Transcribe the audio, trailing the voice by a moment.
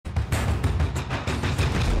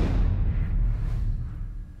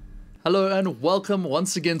Hello and welcome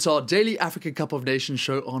once again to our daily Africa Cup of Nations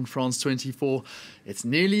show on France 24. It's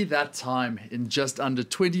nearly that time. In just under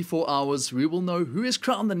 24 hours, we will know who is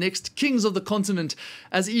crowned the next kings of the continent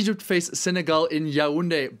as Egypt face Senegal in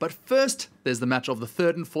Yaoundé. But first, there's the match of the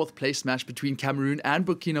third and fourth place match between Cameroon and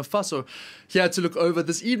Burkina Faso. Here to look over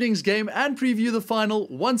this evening's game and preview the final,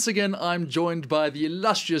 once again, I'm joined by the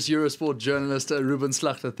illustrious Eurosport journalist, Ruben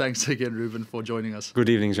Slachter. Thanks again, Ruben, for joining us. Good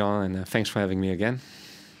evening, Jean, and thanks for having me again.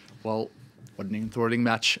 Well, what an enthralling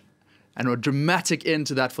match and a dramatic end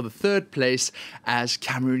to that for the third place as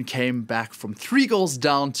Cameroon came back from 3 goals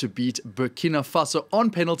down to beat Burkina Faso on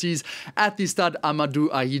penalties at the Stade Amadou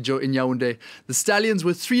Ahidjo in Yaoundé. The Stallions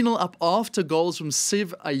were 3-0 up after goals from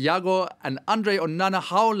Seeve Yago and André Onana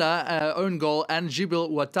howler own goal and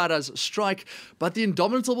Djibril Ouattara's strike. But the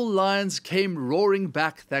indomitable Lions came roaring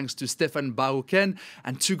back thanks to Stéphane Bahoken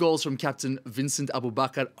and 2 goals from captain Vincent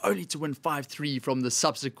Aboubakar, only to win 5-3 from the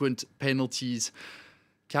subsequent penalties.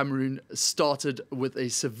 Cameroon started with a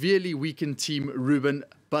severely weakened team, Ruben,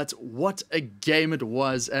 but what a game it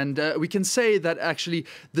was. And we can say that actually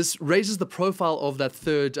this raises the profile of that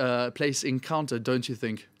third place encounter, don't you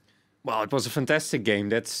think? Well, it was a fantastic game.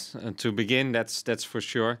 That's to begin, that's for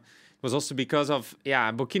sure. It was also because of,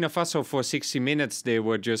 Burkina Faso for 60 minutes, they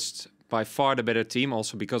were just by far the better team,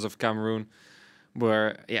 also because of Cameroon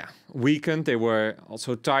were weakened. They were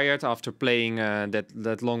also tired after playing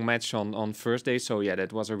that long match on Thursday. So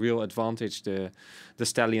that was a real advantage the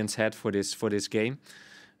Stallions had for this game.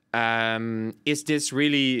 Is this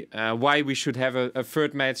really why we should have a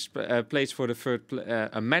third match place for the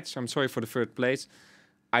third place?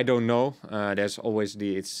 I don't know. There's always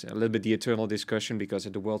it's a little bit the eternal discussion because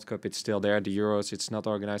at the World Cup it's still there. The Euros it's not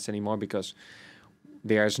organized anymore because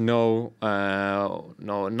there's nothing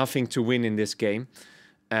to win in this game.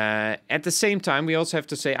 At the same time, we also have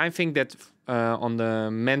to say, I think that on the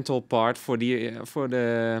mental part for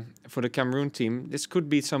the Cameroon team, this could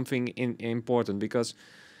be something important because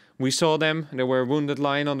we saw them. They were a wounded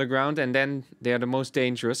lion on the ground, and then they are the most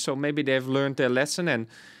dangerous. So maybe they've learned their lesson, and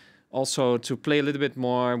also to play a little bit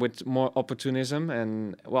more with more opportunism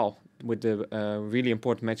and with the really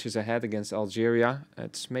important matches ahead against Algeria,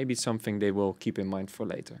 it's maybe something they will keep in mind for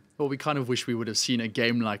later. Well, we kind of wish we would have seen a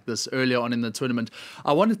game like this earlier on in the tournament.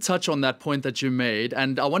 I want to touch on that point that you made,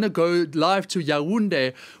 and I want to go live to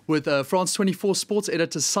Yaoundé with France 24 sports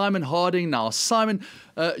editor Simon Harding now. Simon,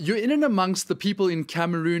 you're in and amongst the people in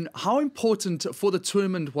Cameroon. How important for the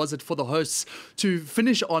tournament was it for the hosts to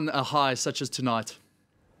finish on a high such as tonight?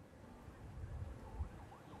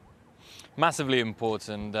 Massively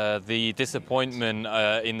important. The disappointment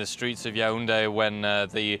in the streets of Yaoundé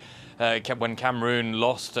when Cameroon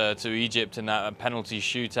lost to Egypt in that penalty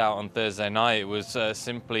shootout on Thursday night,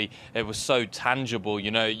 it was so tangible. You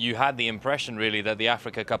know, you had the impression really that the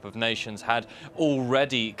Africa Cup of Nations had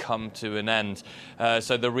already come to an end.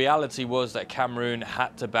 So the reality was that Cameroon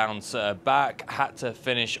had to bounce back, had to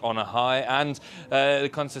finish on a high, and the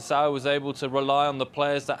Conceição was able to rely on the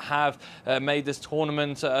players that have made this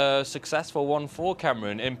tournament a successful one for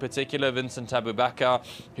Cameroon. In particular, Vincent Aboubakar,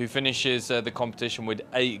 who finishes the competition with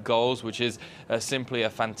 8 goals, which is simply a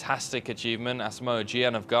fantastic achievement. Asamoah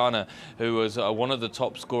Gyan of Ghana, who was one of the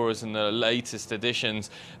top scorers in the latest editions,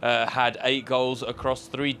 had 8 goals across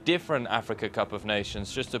 3 different Africa Cup of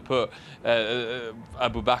Nations, just to put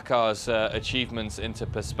Aboubakar's achievements into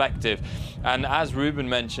perspective. And as Ruben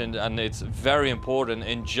mentioned, and it's very important,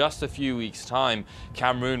 in just a few weeks' time,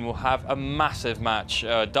 Cameroon will have a massive match,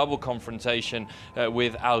 double confrontation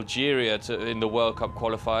with Algeria in the World Cup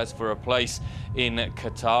qualifiers for a place in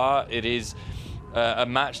Qatar. It is a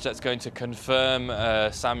match that's going to confirm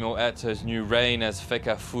Samuel Eto'o's new reign as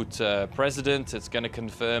FECAFOOT president. It's going to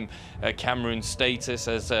confirm Cameroon's status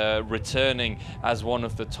as returning as one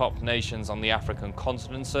of the top nations on the African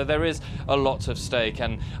continent. So there is a lot at stake.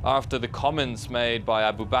 And after the comments made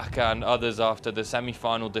by Aboubakar and others after the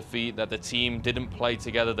semi-final defeat that the team didn't play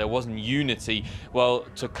together, there wasn't unity, well,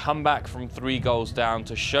 to come back from 3 goals down,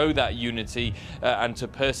 to show that unity and to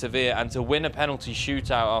persevere and to win a penalty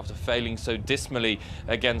shootout after failing so dismally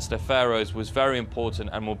against the Pharaohs was very important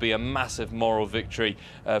and will be a massive moral victory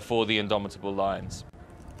for the indomitable Lions.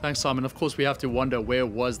 Thanks, Simon. Of course, we have to wonder where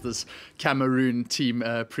was this Cameroon team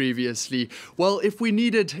previously. Well, if we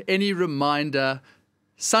needed any reminder,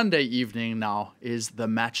 Sunday evening now is the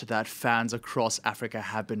match that fans across Africa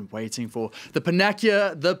have been waiting for. The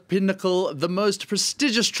panacea, the pinnacle, the most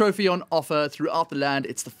prestigious trophy on offer throughout the land.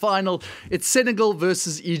 It's the final. It's Senegal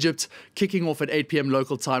versus Egypt, kicking off at 8 p.m.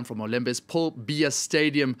 local time from Olembe's Paul Biya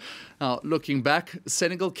Stadium. Now, looking back,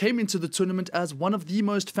 Senegal came into the tournament as one of the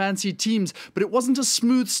most fancied teams, but it wasn't a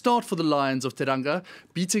smooth start for the Lions of Teranga,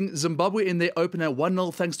 beating Zimbabwe in their opener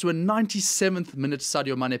 1-0 thanks to a 97th minute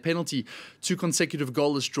Sadio Mane penalty. Two consecutive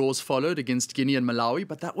goalless draws followed against Guinea and Malawi,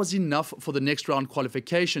 but that was enough for the next round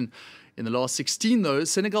qualification. In the last 16, though,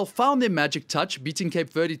 Senegal found their magic touch, beating Cape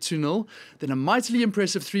Verde 2-0. Then a mightily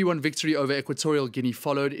impressive 3-1 victory over Equatorial Guinea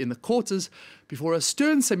followed in the quarters before a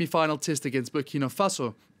stern semi-final test against Burkina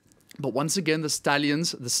Faso. But once again, the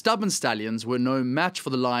Stallions, the stubborn Stallions, were no match for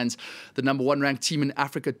the Lions. The number one ranked team in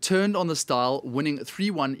Africa turned on the style, winning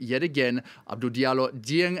 3-1 yet again. Abdou Diallo,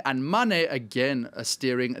 Dieng and Mane again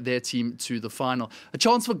steering their team to the final. A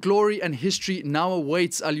chance for glory and history now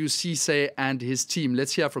awaits Aliou Cissé and his team.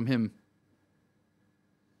 Let's hear from him.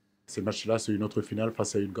 This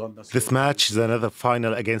match is another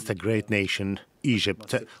final against a great nation,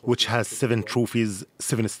 Egypt, which has 7 trophies,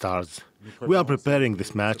 7 stars. We are preparing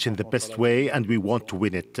this match in the best way and we want to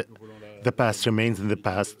win it. The past remains in the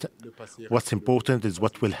past. What's important is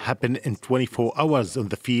what will happen in 24 hours on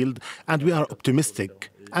the field, and we are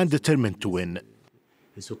optimistic and determined to win.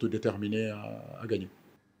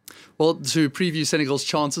 Well, to preview Senegal's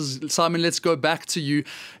chances, Simon, let's go back to you.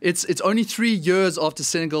 It's only 3 years after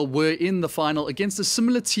Senegal were in the final against a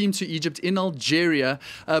similar team to Egypt in Algeria.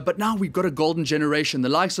 But now we've got a golden generation, the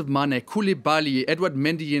likes of Mane, Koulibaly, Edouard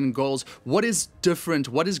Mendy in goals. What is different?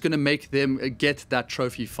 What is going to make them get that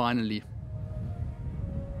trophy finally?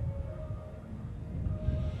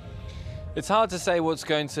 It's hard to say what's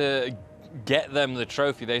going to get them the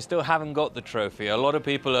trophy. They still haven't got the trophy. A lot of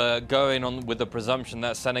people are going on with the presumption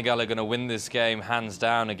that Senegal are going to win this game hands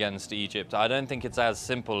down against Egypt. I don't think it's as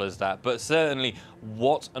simple as that, but certainly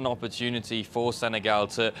what an opportunity for Senegal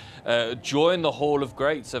to join the Hall of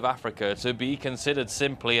Greats of Africa, to be considered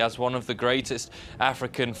simply as one of the greatest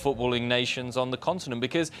African footballing nations on the continent,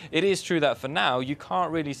 because it is true that for now you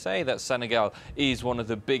can't really say that Senegal is one of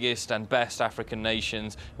the biggest and best African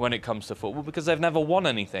nations when it comes to football, because they've never won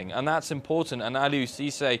anything, and that's important. And Aliou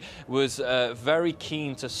Cissé was very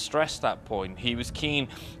keen to stress that point. He was keen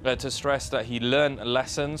to stress that he learned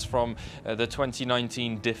lessons from the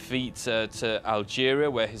 2019 defeat to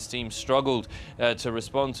Algeria, where his team struggled to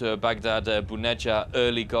respond to a Baghdad Bouneja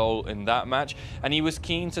early goal in that match. And he was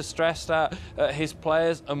keen to stress that his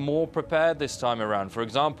players are more prepared this time around. For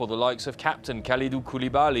example, the likes of captain Kalidou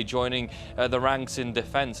Koulibaly joining the ranks in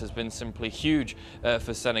defence has been simply huge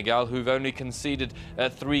for Senegal, who've only conceded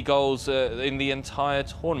 3 goals in the entire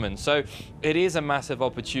tournament. So it is a massive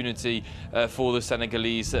opportunity for the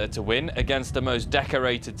Senegalese to win against the most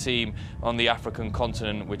decorated team on the African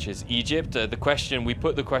continent, which is Egypt. We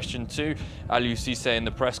put the question to Aliou Cissé in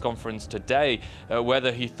the press conference today,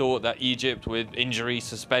 whether he thought that Egypt, with injuries,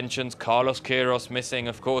 suspensions, Carlos Queiroz missing,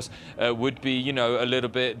 of course, would be, a little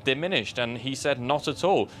bit diminished. And he said not at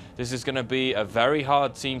all. This is going to be a very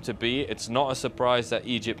hard team to beat. It's not a surprise that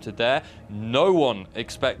Egypt are there. No one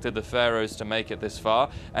expected the Pharaohs to make it this far,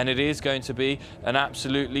 and it is going to be an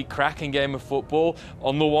absolutely cracking game of football.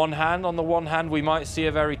 On the one hand, we might see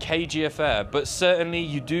a very cagey affair, but certainly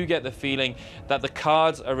you do get the feeling that the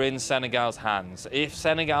cards are in Senegal's hands. If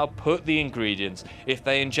Senegal put the ingredients, if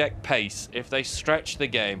they inject pace, if they stretch the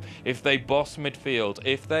game, if they boss midfield,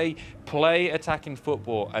 if they play attacking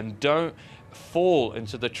football and don't fall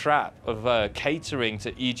into the trap of catering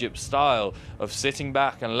to Egypt's style of sitting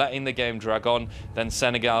back and letting the game drag on, then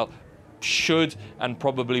Senegal should and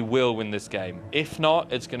probably will win this game. If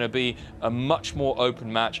not, it's going to be a much more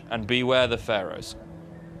open match, and beware the Pharaohs.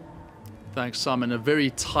 Thanks, Simon. A very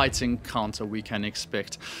tight encounter we can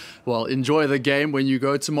expect. Well, enjoy the game when you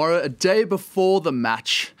go tomorrow, a day before the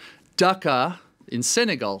match. Dakar in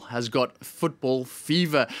Senegal has got football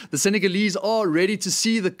fever. The Senegalese are ready to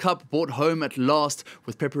see the cup brought home at last,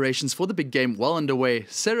 with preparations for the big game well underway.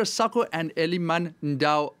 Sarah Sako and Eliman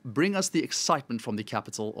Ndao bring us the excitement from the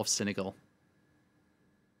capital of Senegal.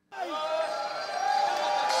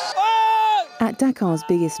 At Dakar's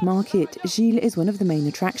biggest market, Gilles is one of the main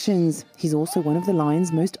attractions. He's also one of the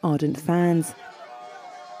Lions' most ardent fans.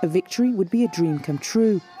 A victory would be a dream come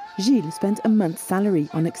true. Gilles spent a month's salary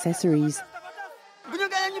on accessories.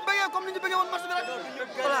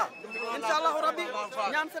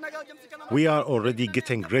 We are already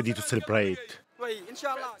getting ready to celebrate.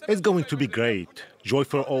 It's going to be great. Joy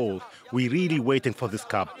for all. We're really waiting for this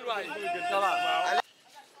cup.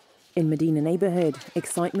 In Medina neighbourhood,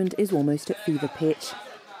 excitement is almost at fever pitch.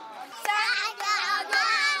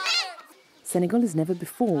 Senegal has never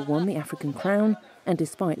before won the African crown, and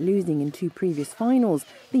despite losing in 2 previous finals,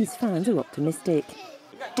 these fans are optimistic.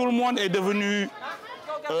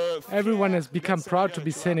 Everyone has become proud to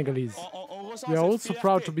be Senegalese. We are also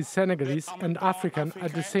proud to be Senegalese and African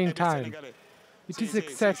at the same time. It is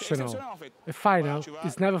exceptional. A final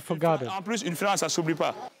is never forgotten.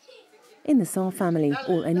 In the Sarr family,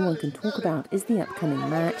 all anyone can talk about is the upcoming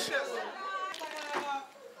match.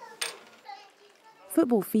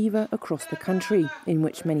 Football fever across the country, in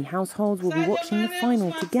which many households will be watching the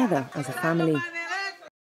final together as a family.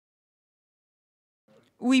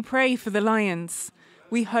 We pray for the Lions.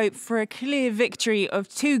 We hope for a clear victory of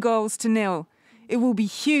 2-0. It will be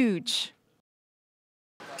huge.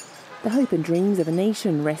 The hope and dreams of a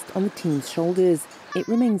nation rest on the team's shoulders. It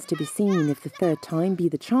remains to be seen if the third time be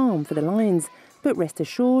the charm for the Lions, but rest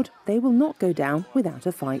assured they will not go down without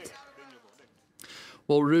a fight.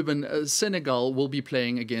 Well, Ruben, Senegal will be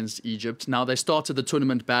playing against Egypt. Now, they started the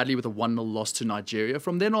tournament badly with a 1-0 loss to Nigeria.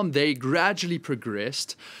 From then on, they gradually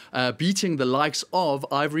progressed, beating the likes of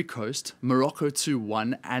Ivory Coast, Morocco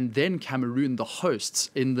 2-1, and then Cameroon, the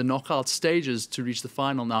hosts, in the knockout stages to reach the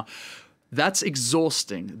final. Now, that's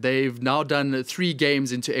exhausting. They've now done 3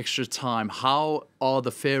 games into extra time. How are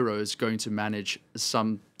the Pharaohs going to manage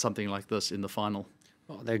something like this in the final?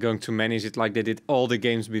 Well, they're going to manage it like they did all the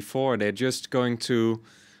games before. They're just going to,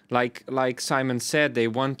 like Simon said, they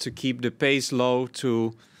want to keep the pace low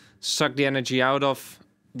to suck the energy out of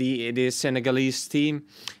the Senegalese team,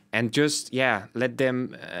 and just let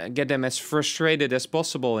them get them as frustrated as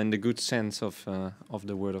possible in the good sense of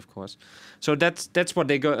the word, of course. So that's what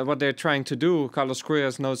they're trying to do. Carlos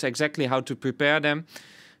Queiroz knows exactly how to prepare them.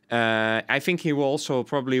 I think he will also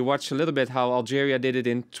probably watch a little bit how Algeria did it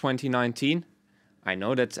in 2019. I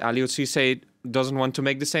know that Aliou Cissé doesn't want to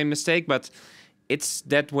make the same mistake, but it's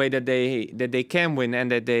that way that they can win,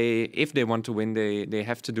 and that if they want to win, they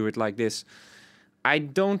have to do it like this. I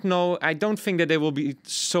don't know. I don't think that they will be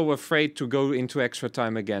so afraid to go into extra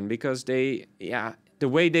time again, because the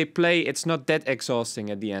way they play, it's not that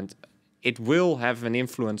exhausting at the end. It will have an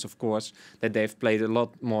influence, of course, that they've played a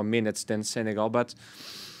lot more minutes than Senegal, but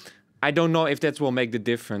I don't know if that will make the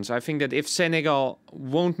difference. I think that if Senegal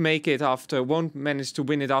won't manage to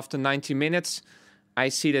win it after 90 minutes, I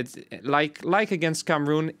see that like against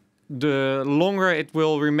Cameroon, the longer it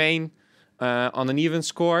will remain on an even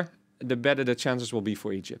score, the better the chances will be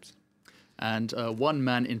for Egypt. And one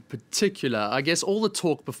man in particular, I guess all the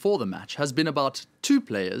talk before the match has been about 2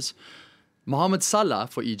 players, Mohamed Salah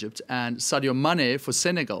for Egypt and Sadio Mane for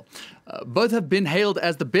Senegal. Both have been hailed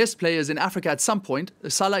as the best players in Africa at some point.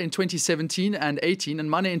 Salah in 2017 and 18 and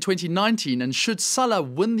Mane in 2019. And should Salah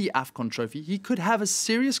win the AFCON trophy, he could have a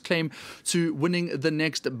serious claim to winning the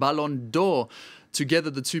next Ballon d'Or. Together,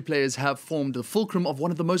 the 2 players have formed the fulcrum of one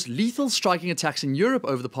of the most lethal striking attacks in Europe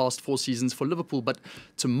over the past 4 seasons for Liverpool. But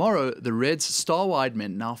tomorrow, the Reds' star-wide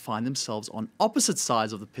men now find themselves on opposite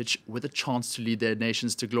sides of the pitch with a chance to lead their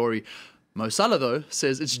nations to glory. Mo Salah, though,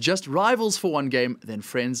 says it's just rivals for one game, then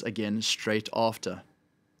friends again straight after.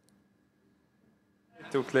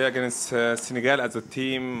 To play against Senegal as a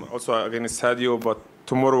team, also against Sadio, but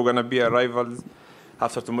tomorrow we're going to be a rivals.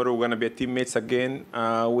 After tomorrow, we're going to be teammates again.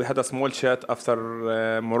 We had a small chat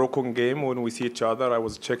after Moroccan game when we see each other. I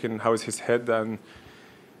was checking how is his head, and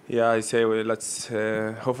I say, well, let's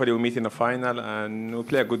hopefully we meet in the final and we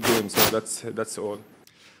play a good game. So that's all.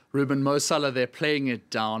 Ruben, Mo Salah, they're playing it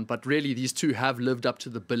down, but really these 2 have lived up to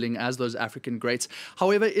the billing as those African greats.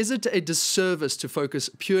 However, is it a disservice to focus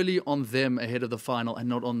purely on them ahead of the final and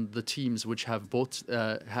not on the teams which have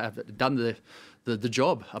done the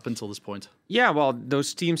job up until this point? Yeah, well,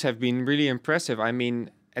 those teams have been really impressive. I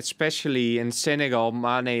mean, especially in Senegal,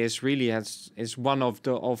 Mane is one of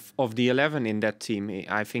the 11 in that team.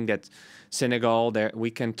 I think that Senegal, we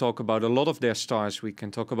can talk about a lot of their stars. We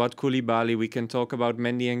can talk about Koulibaly, we can talk about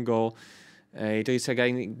Mendy in goal, Idrissa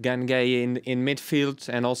Gueye in midfield,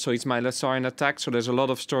 and also Ismaïla Sarr in attack. So there's a lot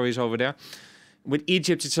of stories over there. With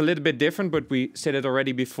Egypt, it's a little bit different, but we said it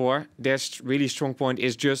already before. Their really strong point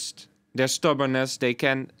is just their stubbornness. They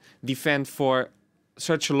can defend for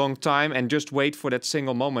such a long time and just wait for that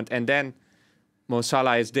single moment. And then Mo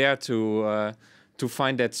Salah is there to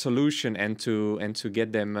find that solution and to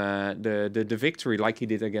get them the victory, like he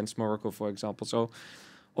did against Morocco, for example. So,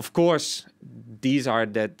 of course, these are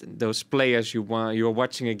those players you're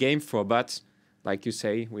watching a game for. But like you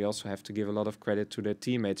say, we also have to give a lot of credit to their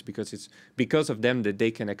teammates, because it's because of them that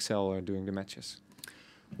they can excel during the matches.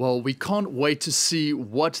 Well, we can't wait to see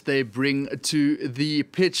what they bring to the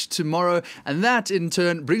pitch tomorrow. And that, in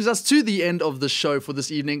turn, brings us to the end of the show for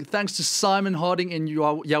this evening. Thanks to Simon Harding in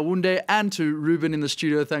Yaoundé and to Ruben in the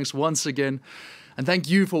studio. Thanks once again. And thank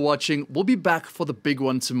you for watching. We'll be back for the big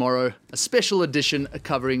one tomorrow, a special edition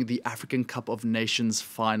covering the African Cup of Nations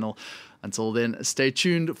final. Until then, stay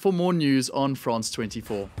tuned for more news on France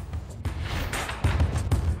 24.